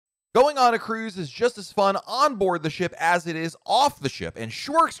Going on a cruise is just as fun on board the ship as it is off the ship, and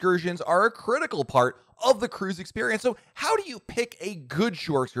shore excursions are a critical part of the cruise experience. So, how do you pick a good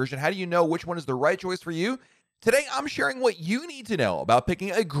shore excursion? How do you know which one is the right choice for you? Today, I'm sharing what you need to know about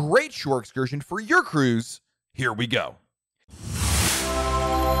picking a great shore excursion for your cruise. Here we go.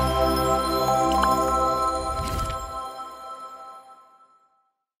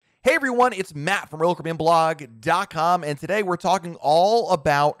 Hey everyone, it's Matt from RoyalCaribbeanBlog.com, and today we're talking all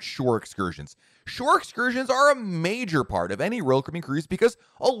about shore excursions. Shore excursions are a major part of any Royal Caribbean cruise because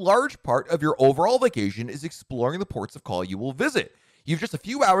a large part of your overall vacation is exploring the ports of call you will visit. You've just a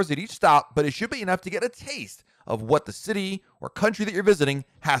few hours at each stop, but it should be enough to get a taste of what the city or country that you're visiting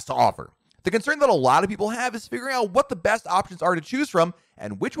has to offer. The concern that a lot of people have is figuring out what the best options are to choose from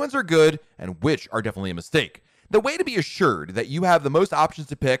and which ones are good and which are definitely a mistake. The way to be assured that you have the most options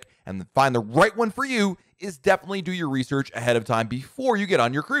to pick and find the right one for you is definitely do your research ahead of time before you get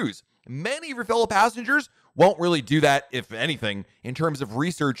on your cruise. Many of your fellow passengers won't really do that, if anything, in terms of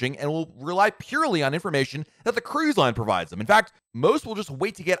researching and will rely purely on information that the cruise line provides them. In fact, most will just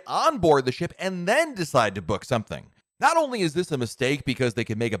wait to get on board the ship and then decide to book something. Not only is this a mistake because they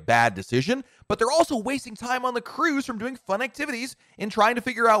can make a bad decision, but they're also wasting time on the cruise from doing fun activities and trying to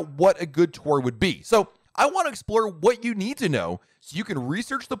figure out what a good tour would be. So, I want to explore what you need to know so you can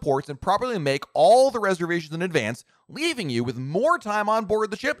research the ports and properly make all the reservations in advance, leaving you with more time on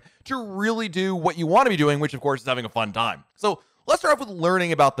board the ship to really do what you want to be doing, which of course is having a fun time. So let's start off with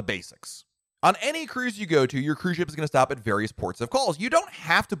learning about the basics. On any cruise you go to, your cruise ship is going to stop at various ports of calls. You don't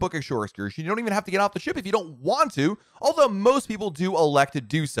have to book a shore excursion. You don't even have to get off the ship if you don't want to, although most people do elect to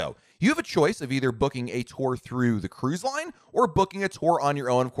do so. You have a choice of either booking a tour through the cruise line or booking a tour on your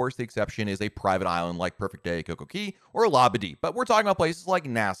own. Of course, the exception is a private island like Perfect Day, Coco Cay, or Labadee. But we're talking about places like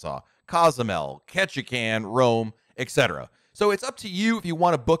Nassau, Cozumel, Ketchikan, Rome, etc. So it's up to you if you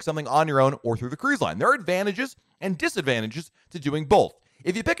want to book something on your own or through the cruise line. There are advantages and disadvantages to doing both.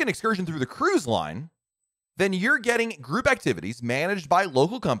 If you pick an excursion through the cruise line, then you're getting group activities managed by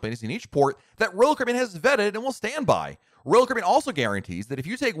local companies in each port that Royal Caribbean has vetted and will stand by. Royal Caribbean also guarantees that if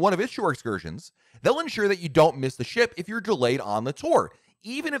you take one of its shore excursions, they'll ensure that you don't miss the ship if you're delayed on the tour.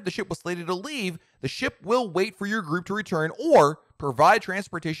 Even if the ship was slated to leave, the ship will wait for your group to return or provide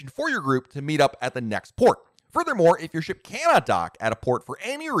transportation for your group to meet up at the next port. Furthermore, if your ship cannot dock at a port for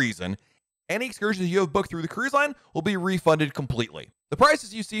any reason, any excursions you have booked through the cruise line will be refunded completely. The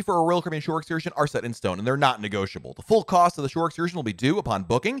prices you see for a Royal Caribbean shore excursion are set in stone and they're not negotiable. The full cost of the shore excursion will be due upon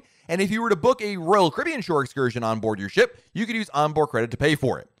booking, and if you were to book a Royal Caribbean shore excursion on board your ship, you could use onboard credit to pay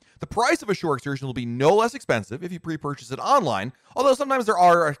for it. The price of a shore excursion will be no less expensive if you pre-purchase it online, although sometimes there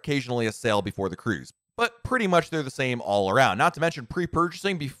are occasionally a sale before the cruise. But pretty much they're the same all around. Not to mention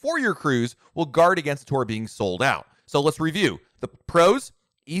pre-purchasing before your cruise will guard against the tour being sold out. So let's review. The pros: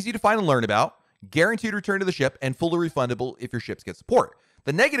 easy to find and learn about, guaranteed return to the ship, and fully refundable if your ships get support.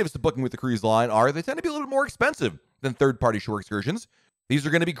 The negatives to booking with the cruise line are they tend to be a little bit more expensive than third-party shore excursions. These are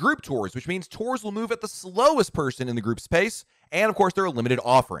going to be group tours, which means tours will move at the slowest person in the group's pace, and of course there are limited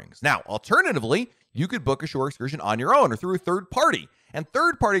offerings. Now, alternatively, you could book a shore excursion on your own or through a third party, and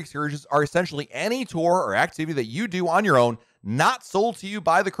third-party excursions are essentially any tour or activity that you do on your own, not sold to you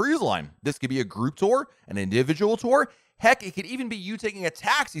by the cruise line. This could be a group tour, an individual tour. Heck, it could even be you taking a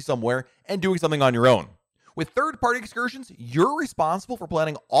taxi somewhere and doing something on your own. With third-party excursions, you're responsible for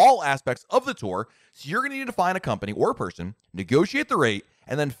planning all aspects of the tour, so you're going to need to find a company or a person, negotiate the rate,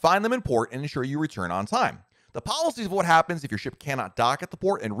 and then find them in port and ensure you return on time. The policies of what happens if your ship cannot dock at the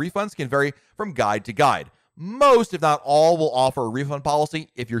port and refunds can vary from guide to guide. Most, if not all, will offer a refund policy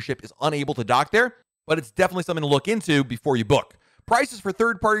if your ship is unable to dock there, but it's definitely something to look into before you book. Prices for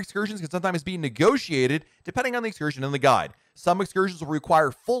third-party excursions can sometimes be negotiated depending on the excursion and the guide. Some excursions will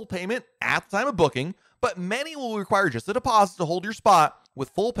require full payment at the time of booking, but many will require just a deposit to hold your spot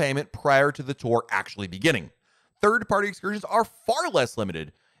with full payment prior to the tour actually beginning. Third-party excursions are far less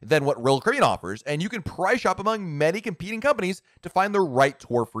limited than what Royal Caribbean offers, and you can price shop among many competing companies to find the right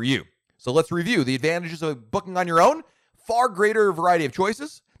tour for you. So let's review the advantages of booking on your own. Far greater variety of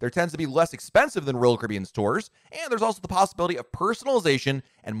choices. There tends to be less expensive than Royal Caribbean's tours, and there's also the possibility of personalization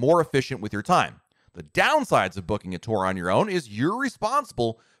and more efficient with your time. The downsides of booking a tour on your own is you're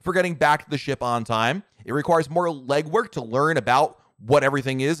responsible for getting back to the ship on time. It requires more legwork to learn about what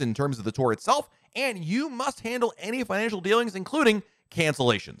everything is in terms of the tour itself, and you must handle any financial dealings, including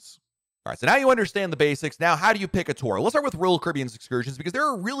cancellations. All right, so now you understand the basics. Now, how do you pick a tour? Let's start with Royal Caribbean's excursions because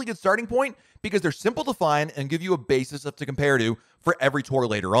they're a really good starting point because they're simple to find and give you a basis to compare to for every tour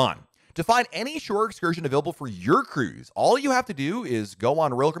later on. To find any shore excursion available for your cruise, all you have to do is go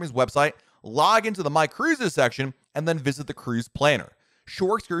on Royal Caribbean's website, log into the My Cruises section, and then visit the cruise planner.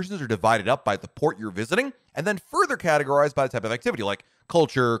 Shore excursions are divided up by the port you're visiting and then further categorized by the type of activity like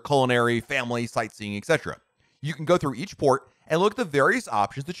culture, culinary, family, sightseeing, etc. You can go through each port and look at the various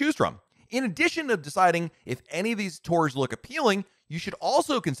options to choose from. In addition to deciding if any of these tours look appealing, you should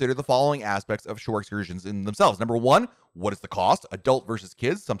also consider the following aspects of shore excursions in themselves. Number one, what is the cost? Adult versus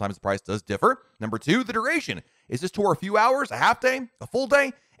kids. Sometimes the price does differ. Number two, the duration. Is this tour a few hours, a half day, a full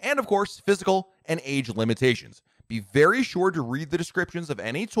day? And of course, physical and age limitations. Be very sure to read the descriptions of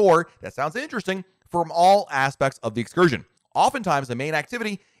any tour that sounds interesting from all aspects of the excursion. Oftentimes, the main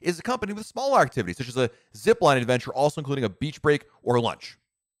activity is accompanied with smaller activities, such as a zipline adventure, also including a beach break or lunch.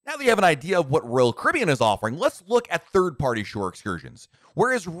 Now that you have an idea of what Royal Caribbean is offering, let's look at third-party shore excursions.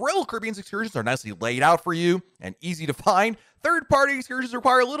 Whereas Royal Caribbean's excursions are nicely laid out for you and easy to find, third-party excursions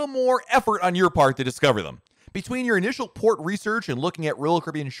require a little more effort on your part to discover them. Between your initial port research and looking at Royal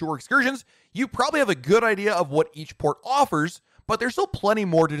Caribbean shore excursions, you probably have a good idea of what each port offers, but there's still plenty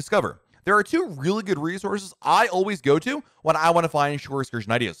more to discover. There are two really good resources I always go to when I want to find shore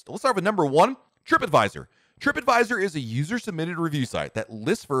excursion ideas. Let's start with number one, TripAdvisor. TripAdvisor is a user-submitted review site that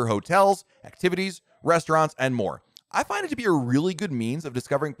lists for hotels, activities, restaurants, and more. I find it to be a really good means of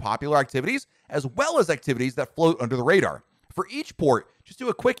discovering popular activities as well as activities that float under the radar. For each port, just do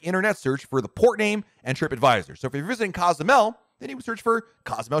a quick internet search for the port name and TripAdvisor. So if you're visiting Cozumel, then you can search for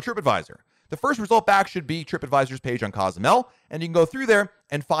Cozumel TripAdvisor. The first result back should be TripAdvisor's page on Cozumel, and you can go through there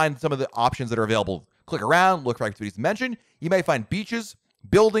and find some of the options that are available. Click around, look for activities mentioned. You may find beaches,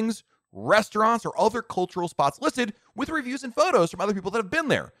 buildings, restaurants, or other cultural spots listed with reviews and photos from other people that have been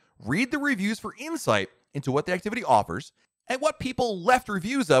there. Read the reviews for insight into what the activity offers and what people left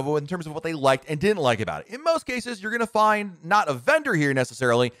reviews of in terms of what they liked and didn't like about it. In most cases, you're going to find not a vendor here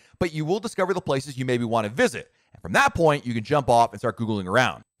necessarily, but you will discover the places you maybe want to visit. And from that point, you can jump off and start Googling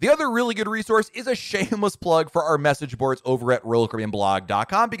around. The other really good resource is a shameless plug for our message boards over at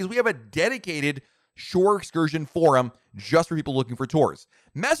RoyalCaribbeanBlog.com because we have a dedicated shore excursion forum just for people looking for tours.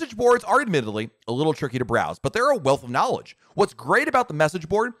 Message boards are admittedly a little tricky to browse, but they're a wealth of knowledge. What's great about the message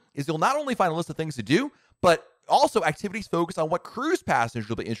board is you'll not only find a list of things to do, but also activities focused on what cruise passengers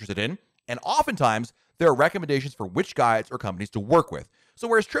will be interested in, and oftentimes there are recommendations for which guides or companies to work with. So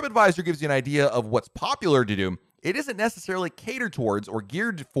whereas TripAdvisor gives you an idea of what's popular to do, it isn't necessarily catered towards or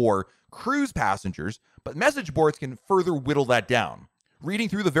geared for cruise passengers, but message boards can further whittle that down. Reading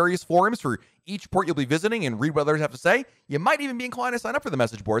through the various forums for each port you'll be visiting and read what others have to say, you might even be inclined to sign up for the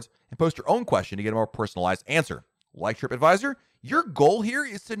message boards and post your own question to get a more personalized answer. Like TripAdvisor, your goal here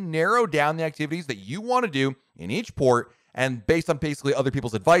is to narrow down the activities that you want to do in each port and based on basically other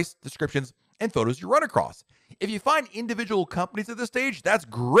people's advice, descriptions, and photos you run across. If you find individual companies at this stage, that's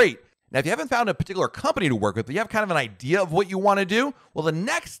great. Now, if you haven't found a particular company to work with, but you have kind of an idea of what you want to do, well, the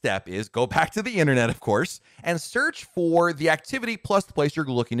next step is go back to the internet, of course, and search for the activity plus the place you're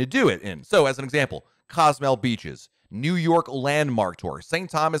looking to do it in. So, as an example, Cozumel Beaches, New York Landmark Tour, St.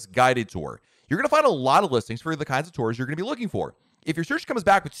 Thomas Guided Tour. You're going to find a lot of listings for the kinds of tours you're going to be looking for. If your search comes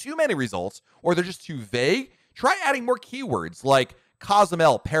back with too many results, or they're just too vague, try adding more keywords like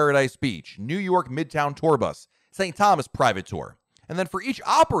Cozumel Paradise Beach, New York Midtown Tour Bus, St. Thomas Private Tour. And then for each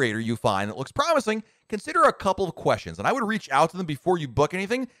operator you find that looks promising, consider a couple of questions. And I would reach out to them before you book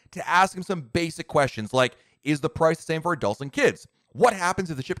anything to ask them some basic questions like, is the price the same for adults and kids? What happens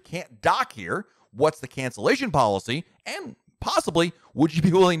if the ship can't dock here? What's the cancellation policy? And possibly, would you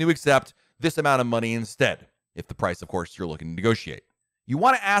be willing to accept this amount of money instead? If the price, of course, you're looking to negotiate. You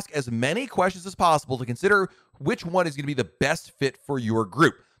want to ask as many questions as possible to consider which one is going to be the best fit for your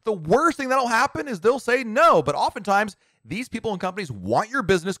group. The worst thing that'll happen is they'll say no, but oftentimes these people and companies want your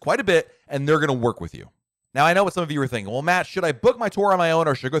business quite a bit and they're going to work with you. Now, I know what some of you are thinking. Well, Matt, should I book my tour on my own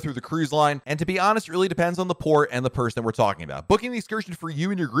or should I go through the cruise line? And to be honest, it really depends on the port and the person that we're talking about. Booking the excursion for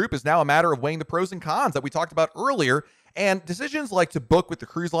you and your group is now a matter of weighing the pros and cons that we talked about earlier. And decisions like to book with the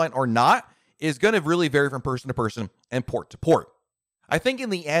cruise line or not is going to really vary from person to person and port to port. I think in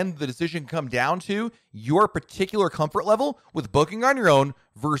the end, the decision can come down to your particular comfort level with booking on your own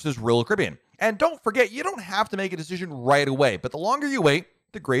versus Royal Caribbean. And don't forget, you don't have to make a decision right away, but the longer you wait,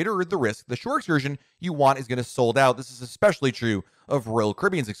 the greater the risk the shore excursion you want is going to sold out. This is especially true of Royal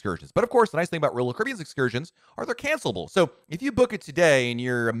Caribbean's excursions. But of course, the nice thing about Royal Caribbean's excursions are they're cancelable. So if you book it today and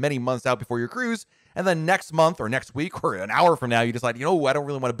you're many months out before your cruise, and then next month or next week or an hour from now, you decide, I don't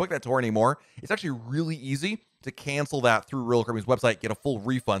really want to book that tour anymore, it's actually really easy to cancel that through Royal Caribbean's website, get a full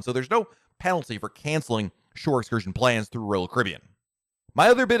refund. So there's no penalty for canceling shore excursion plans through Royal Caribbean. My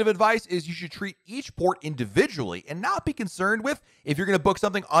other bit of advice is you should treat each port individually and not be concerned with if you're going to book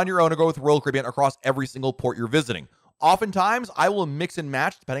something on your own or go with Royal Caribbean across every single port you're visiting. Oftentimes, I will mix and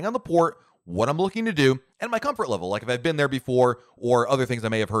match, depending on the port, what I'm looking to do, and my comfort level, like if I've been there before or other things I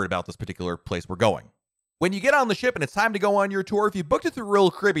may have heard about this particular place we're going. When you get on the ship and it's time to go on your tour, if you booked it through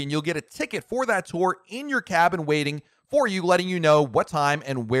Royal Caribbean, you'll get a ticket for that tour in your cabin waiting for you, letting you know what time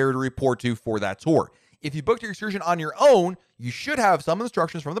and where to report to for that tour. If you booked your excursion on your own, you should have some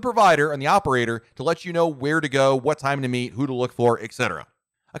instructions from the provider and the operator to let you know where to go, what time to meet, who to look for, etc.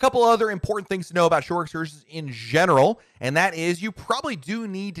 A couple other important things to know about shore excursions in general, and that is you probably do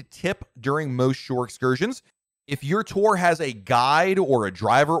need to tip during most shore excursions. If your tour has a guide or a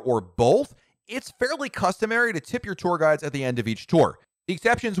driver or both, it's fairly customary to tip your tour guides at the end of each tour. The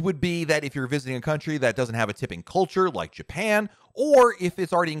exceptions would be that if you're visiting a country that doesn't have a tipping culture like Japan, or if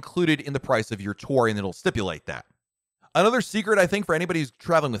it's already included in the price of your tour and it'll stipulate that. Another secret, I think, for anybody who's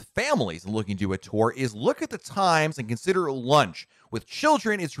traveling with families and looking to do a tour is look at the times and consider lunch. With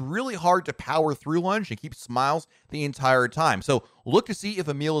children, it's really hard to power through lunch and keep smiles the entire time. So look to see if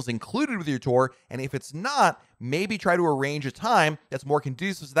a meal is included with your tour, and if it's not, maybe try to arrange a time that's more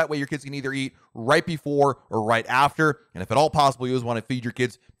conducive so that way your kids can either eat right before or right after. And if at all possible, you always want to feed your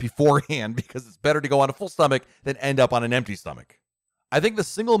kids beforehand because it's better to go on a full stomach than end up on an empty stomach. I think the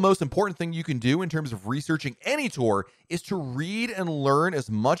single most important thing you can do in terms of researching any tour is to read and learn as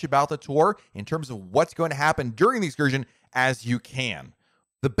much about the tour in terms of what's going to happen during the excursion as you can.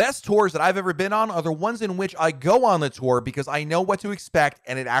 The best tours that I've ever been on are the ones in which I go on the tour because I know what to expect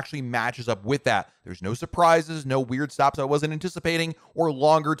and it actually matches up with that. There's no surprises, no weird stops I wasn't anticipating, or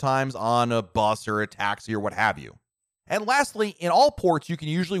longer times on a bus or a taxi or what have you. And lastly, in all ports, you can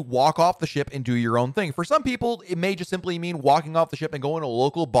usually walk off the ship and do your own thing. For some people, it may just simply mean walking off the ship and going to a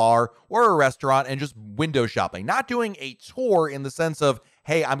local bar or a restaurant and just window shopping, not doing a tour in the sense of,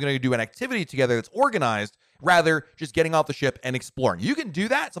 hey, I'm going to do an activity together that's organized, rather just getting off the ship and exploring. You can do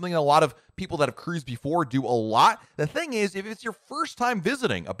that, something that a lot of people that have cruised before do a lot. The thing is, if it's your first time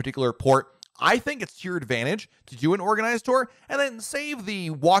visiting a particular port, I think it's to your advantage to do an organized tour and then save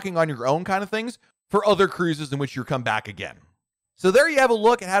the walking on your own kind of things for other cruises in which you come back again. So there you have a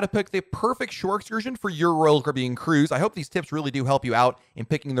look at how to pick the perfect shore excursion for your Royal Caribbean cruise. I hope these tips really do help you out in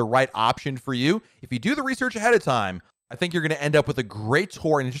picking the right option for you. If you do the research ahead of time, I think you're going to end up with a great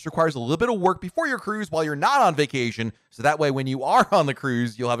tour, and it just requires a little bit of work before your cruise while you're not on vacation. So that way, when you are on the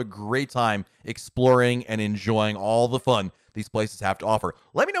cruise, you'll have a great time exploring and enjoying all the fun these places have to offer.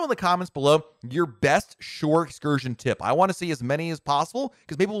 Let me know in the comments below your best shore excursion tip. I want to see as many as possible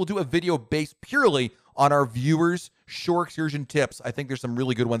because maybe we'll do a video based purely on our viewers' shore excursion tips. I think there's some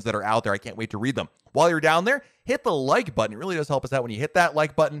really good ones that are out there. I can't wait to read them. While you're down there, hit the like button. It really does help us out when you hit that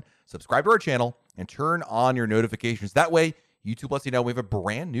like button, subscribe to our channel, and turn on your notifications. That way, YouTube lets you know we have a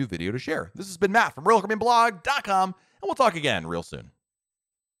brand new video to share. This has been Matt from RoyalCaribbeanBlog.com, and we'll talk again real soon.